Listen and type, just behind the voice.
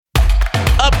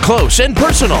close and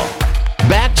personal.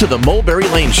 Back to the Mulberry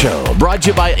Lane Show, brought to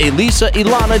you by Elisa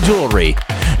Ilana Jewelry.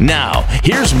 Now,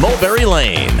 here's Mulberry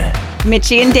Lane.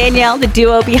 Mitchie and Danielle, the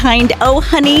duo behind Oh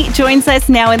Honey, joins us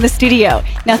now in the studio.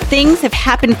 Now, things have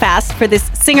happened fast for this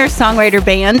singer-songwriter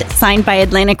band signed by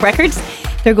Atlantic Records.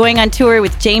 They're going on tour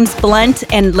with James Blunt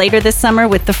and later this summer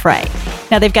with The Fray.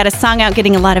 Now, they've got a song out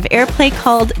getting a lot of airplay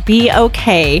called Be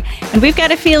Okay. And we've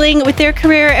got a feeling with their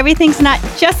career, everything's not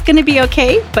just going to be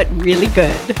okay, but really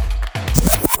good.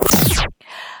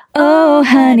 Oh,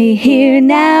 honey, here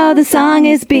now, the song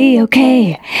is Be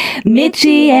Okay.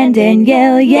 Mitchie and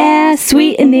Danielle, yeah,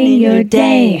 sweetening your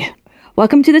day.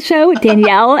 Welcome to the show,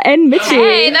 Danielle and Mitchie.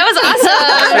 Hey, that was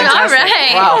awesome. All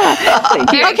right.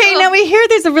 Wow. Okay, now we hear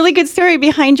there's a really good story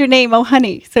behind your name, Oh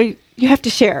Honey. So you have to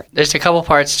share. There's a couple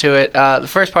parts to it. The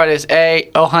first part is,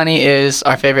 Oh Honey is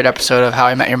our favorite episode of How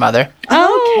I Met Your Mother.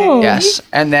 Oh. Okay. Yes.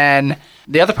 And then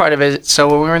the other part of it, so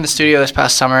when we were in the studio this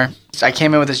past summer, I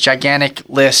came in with this gigantic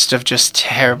list of just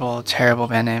terrible, terrible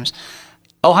band names.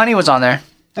 Oh Honey was on there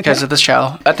because of the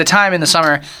show. At the time in the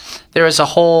summer, there was a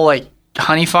whole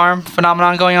honey farm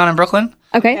phenomenon going on in Brooklyn.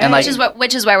 Okay. And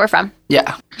which is where we're from.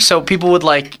 Yeah. So people would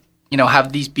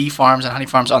have these bee farms and honey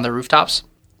farms on their rooftops.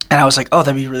 And I was like, oh,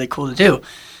 that'd be really cool to do.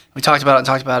 We talked about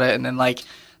it. And then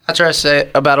after I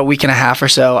say about a week and a half or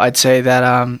so, I'd say that,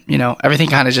 everything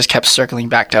kind of just kept circling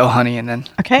back to Oh Honey. And then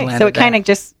so it kind of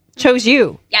just chose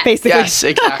you, basically. Yes,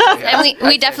 exactly. Yeah. And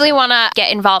we definitely want to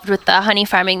get involved with the honey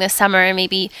farming this summer and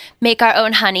maybe make our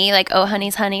own honey, like Oh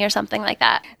Honey's Honey or something like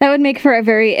that. That would make for a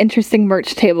very interesting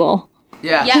merch table.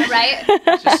 Yeah. Yeah,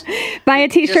 right? Buy a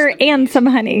t-shirt and some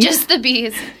honey. Just the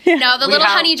bees. Yeah. No, the little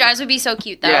honey jars would be so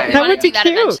cute, though. Yeah, We That wanna would be do that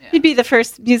cute. eventually. You'd be the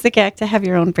first music act to have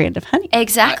your own brand of honey.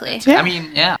 Exactly. I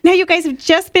mean, yeah. Now, you guys have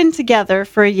just been together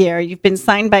for a year. You've been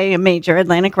signed by a major,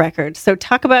 Atlantic Records. So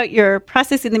talk about your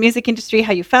process in the music industry,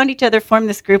 how you found each other, formed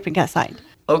this group, and got signed.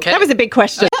 Okay. That was a big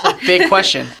question. Big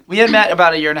question. We had met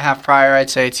about a year and a half prior, I'd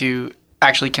say, to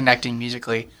actually connecting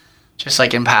musically. Just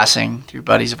in passing through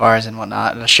buddies of ours and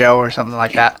whatnot, at a show or something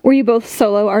like that. Were you both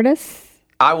solo artists?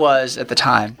 I was at the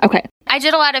time. Okay. I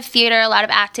did a lot of theater, a lot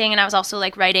of acting, and I was also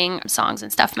writing songs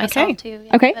and stuff myself too.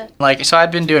 Yeah. Okay. So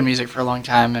I'd been doing music for a long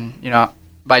time, and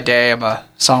by day I'm a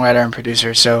songwriter and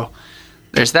producer. So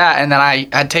there's that, and then I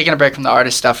had taken a break from the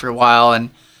artist stuff for a while,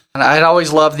 and I'd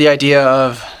always loved the idea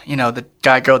of the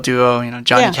guy-girl duo,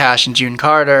 Johnny Cash and June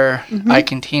Carter,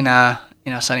 Ike and Tina,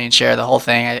 Sonny and Cher, the whole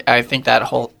thing. I think that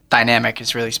whole dynamic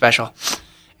is really special.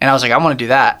 And I was like, I want to do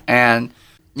that. And,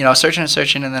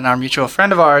 searching, and then our mutual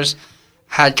friend of ours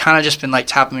had kind of just been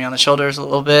tapping me on the shoulders a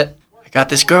little bit. I got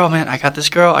this girl, man. I got this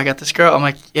girl. I'm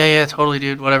like, yeah, totally,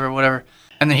 dude. Whatever.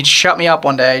 And then he shut me up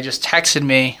one day, just texted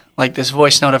me this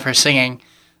voice note of her singing,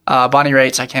 Bonnie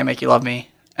Raitt's I Can't Make You Love Me.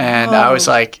 And I was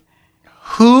like,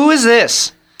 who is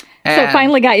this? And so it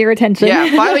finally got your attention.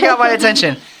 Yeah, finally got my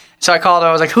attention. So I called him.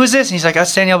 I was like, who's this? And he's like,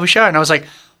 that's Danielle Bouchard. And I was like,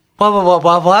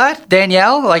 what?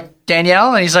 Danielle?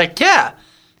 Danielle? And he's like, yeah.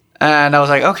 And I was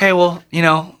like, okay, well,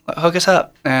 hook us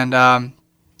up. And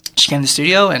she came to the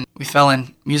studio, and we fell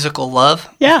in musical love,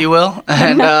 if you will.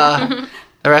 And the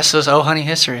rest was Oh Honey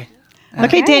history.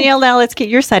 Okay, Danielle, now let's get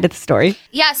your side of the story.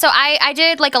 Yeah, so I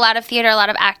did a lot of theater, a lot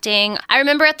of acting. I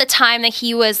remember at the time that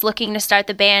he was looking to start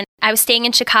the band, I was staying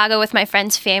in Chicago with my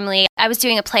friend's family. I was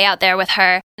doing a play out there with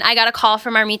her. I got a call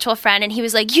from our mutual friend, and he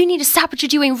was like, you need to stop what you're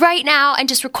doing right now and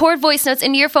just record voice notes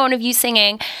into your phone of you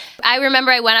singing. I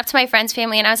remember I went up to my friend's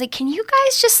family, and I was like, can you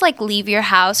guys just leave your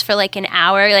house for an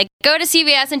hour? Go to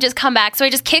CVS and just come back. So I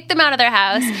just kicked them out of their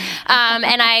house.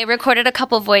 And I recorded a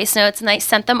couple voice notes, and I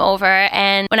sent them over.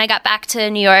 And when I got back to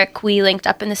New York, we linked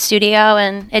up in the studio,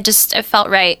 and it felt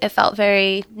right. It felt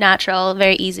very natural,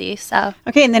 very easy. So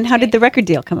Okay, and then how did the record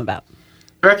deal come about?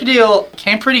 The record deal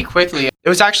came pretty quickly. It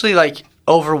was actually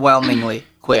overwhelmingly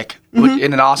quick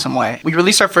in an awesome way. We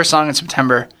released our first song in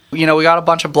September. We got a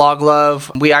bunch of blog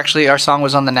love. Our song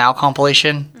was on the Now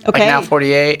compilation, Now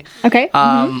 48. Okay.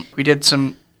 We did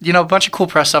some, a bunch of cool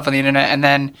press stuff on the internet. And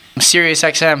then Sirius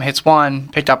XM Hits 1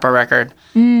 picked up our record,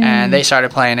 and they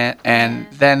started playing it. And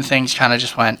then things kind of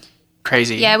just went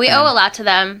crazy. yeah, we owe a lot to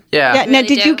them. Yeah. Now,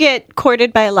 did you get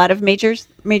courted by a lot of major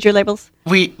labels?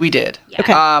 We did. Yeah.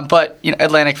 Okay. But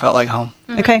Atlantic felt like home.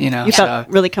 Okay. You felt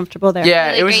really comfortable there. Yeah,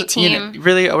 Really it was great team.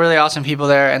 really awesome people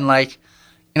there, and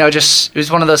just it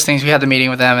was one of those things. We had the meeting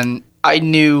with them, and I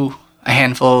knew a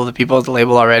handful of the people at the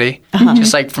label already,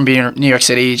 just from being in New York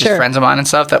City, just friends of mine and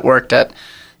stuff that worked at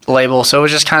the label. So it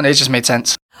was just it just made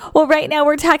sense. Well, right now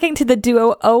we're talking to the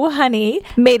duo Oh Honey,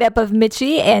 made up of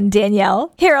Mitchie and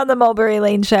Danielle, here on the Mulberry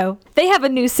Lane Show. They have a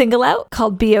new single out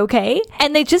called Be Okay,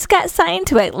 and they just got signed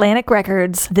to Atlantic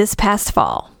Records this past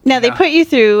fall. Now, they put you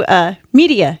through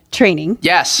media training.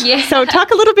 Yes. Yeah. So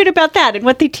talk a little bit about that and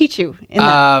what they teach you in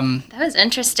that. That was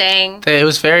interesting. It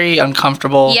was very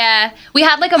uncomfortable. Yeah, we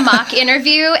had like a mock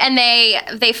interview, and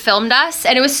they filmed us,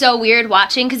 and it was so weird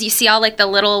watching because you see all like the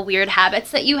little weird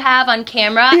habits that you have on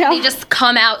camera, and they just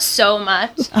come out so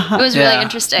much. It was really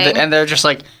interesting. And they're just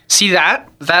like, see that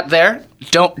there?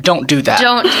 Don't do that.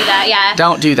 Don't do that. Yeah.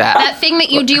 Don't do that. That thing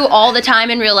that you do all the time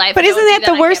in real life. But isn't that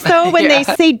the worst, though, when they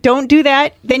say don't do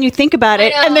that, then you think about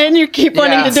it, I know. and then you keep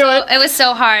wanting to do it? It was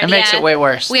so hard. It makes it way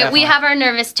worse. We definitely. have our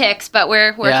nervous tics, but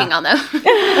we're working on them.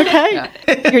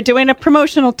 Okay. You're doing a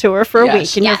promotional tour for a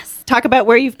week, and you talk about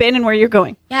where you've been and where you're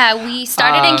going. Yeah, we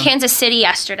started in Kansas City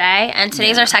yesterday, and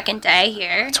today's our second day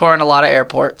here. Touring a lot of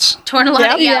airports. Touring a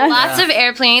lot of, lots of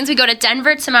airplanes. We go to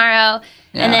Denver tomorrow,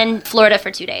 and then Florida for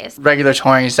 2 days. Regular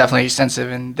touring is definitely extensive,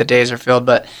 and the days are filled,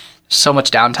 but so much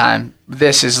downtime.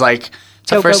 This is like,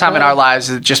 it's the first time in our lives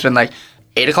it's just been like,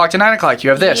 8 o'clock to 9 o'clock, you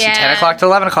have this. Yeah. 10 o'clock to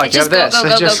 11 o'clock, you have this. Go,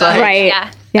 It's just like, Right.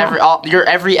 Yeah.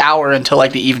 every hour until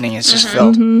like the evening is just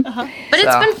filled. But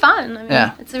it's been fun. I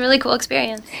mean, it's a really cool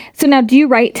experience. So now, do you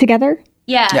write together?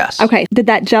 Yeah. Yes. Okay. Did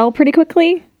that gel pretty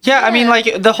quickly? Yeah, I mean,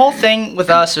 like, the whole thing with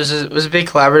us was a big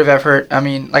collaborative effort. I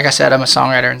mean, like I said, I'm a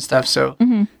songwriter and stuff, so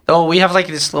we have, like,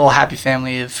 this little happy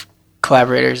family of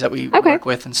collaborators that we work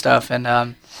with and stuff, and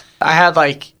I had,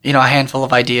 like, you know, a handful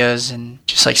of ideas and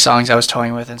just, like, songs I was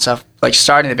toying with and stuff, like,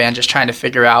 starting the band, just trying to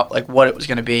figure out, like, what it was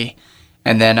going to be,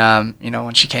 and then, you know,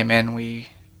 when she came in, we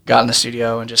got in the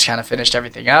studio and just kind of finished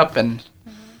everything up, and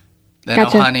then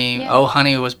Oh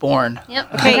Honey was born.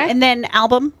 Yep. Okay, and then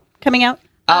album coming out?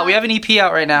 We have an EP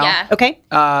out right now. Yeah. Okay.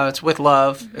 It's With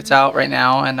Love. It's out right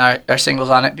now, and our singles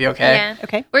on it, Be Okay. Yeah.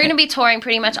 Okay. We're going to be touring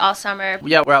pretty much all summer.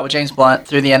 Yeah, we're out with James Blunt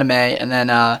through the end of May, and then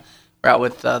we're out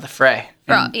with The Fray.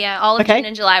 All of June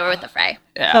and July we're with The Fray.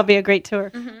 Yeah. That'll be a great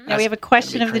tour. Now we have a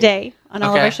question of the day on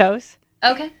all of our shows.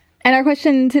 Okay. And our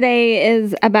question today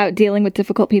is about dealing with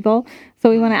difficult people. So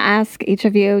we want to ask each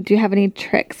of you, do you have any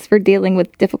tricks for dealing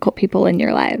with difficult people in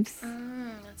your lives?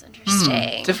 That's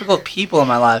interesting. Difficult people in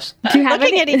my lives. Do you have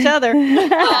Looking any? at each other.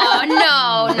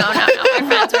 Oh, no.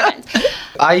 We're friends.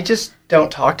 I just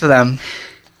don't talk to them.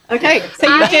 Okay, so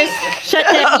you just shut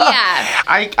down. Yeah.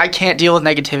 I can't deal with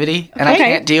negativity, and I Okay.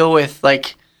 can't deal with,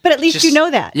 like... But at least Just- you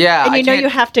know that. Yeah, And I you know can't- you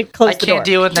have to close I the door. can't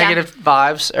deal with negative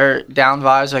vibes or down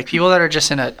vibes. Like, people that are just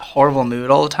in a horrible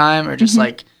mood all the time or just,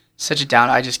 like, such a down...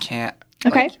 I just can't.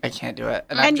 Okay. Like, I can't do it.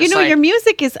 I'm And you just know like, your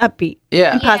music is upbeat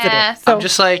Yeah. and positive. Yeah. So I'm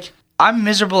just like... I'm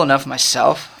miserable enough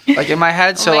myself, like in my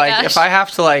head. So my like, gosh. if I have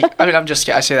to like, I mean, I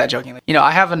say that jokingly. You know, I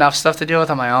have enough stuff to deal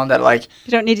with on my own that like, you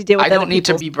don't need to deal with I don't need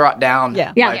to be brought down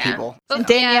by people. And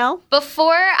Danielle?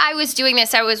 Before I was doing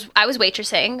this, I was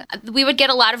waitressing. We would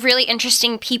get a lot of really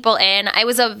interesting people in. I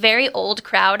was a very old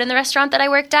crowd in the restaurant that I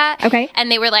worked at. Okay.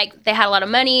 And they were like, they had a lot of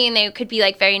money and they could be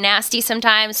like very nasty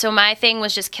sometimes. So my thing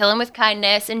was just kill them with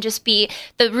kindness and just be,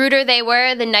 the ruder they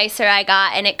were, the nicer I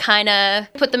got. And it kind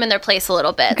of put them in their place a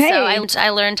little bit. Okay. So I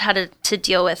learned how to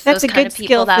deal with That's those a kind good of people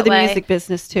skill that for the way. music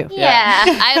business too. Yeah,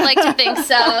 I like to think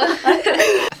so.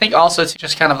 I think also it's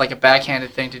just kind of like a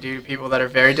backhanded thing to do to people that are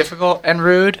very difficult and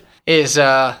rude is, you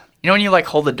know, when you like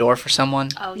hold the door for someone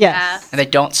Oh, Yes. and they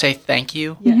don't say thank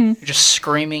you, Yes. you're just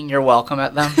screaming you're welcome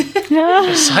at them.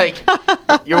 Just like,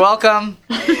 you're welcome.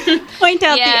 Point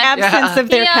out the Yeah. absence of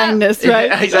their Yeah. kindness, right?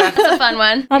 Yeah, exactly. It's a fun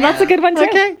one. Oh, that's a good one too.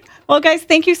 Okay. Well, guys,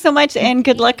 thank you so much, and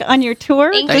good luck on your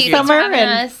tour Thank this you. summer. Thanks for having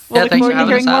And us. we'll Yeah, look thanks forward for to having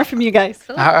hearing us more out. from you guys.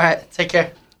 All right, take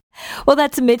care. Well,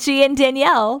 that's Mitchie and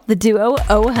Danielle, the duo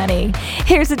Oh Honey.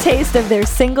 Here's a taste of their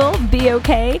single, Be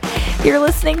Okay. You're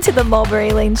listening to The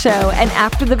Mulberry Lane Show, and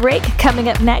after the break, coming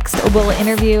up next, we'll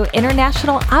interview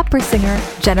international opera singer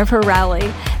Jennifer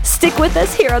Rowley. Stick with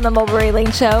us here on The Mulberry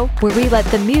Lane Show, where we let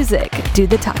the music do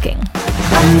the talking.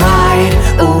 I'm wide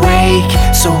awake,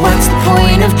 so what's the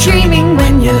point of dreaming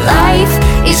when your life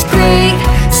is great?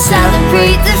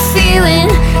 Celebrate the feeling,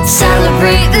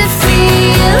 celebrate the feeling.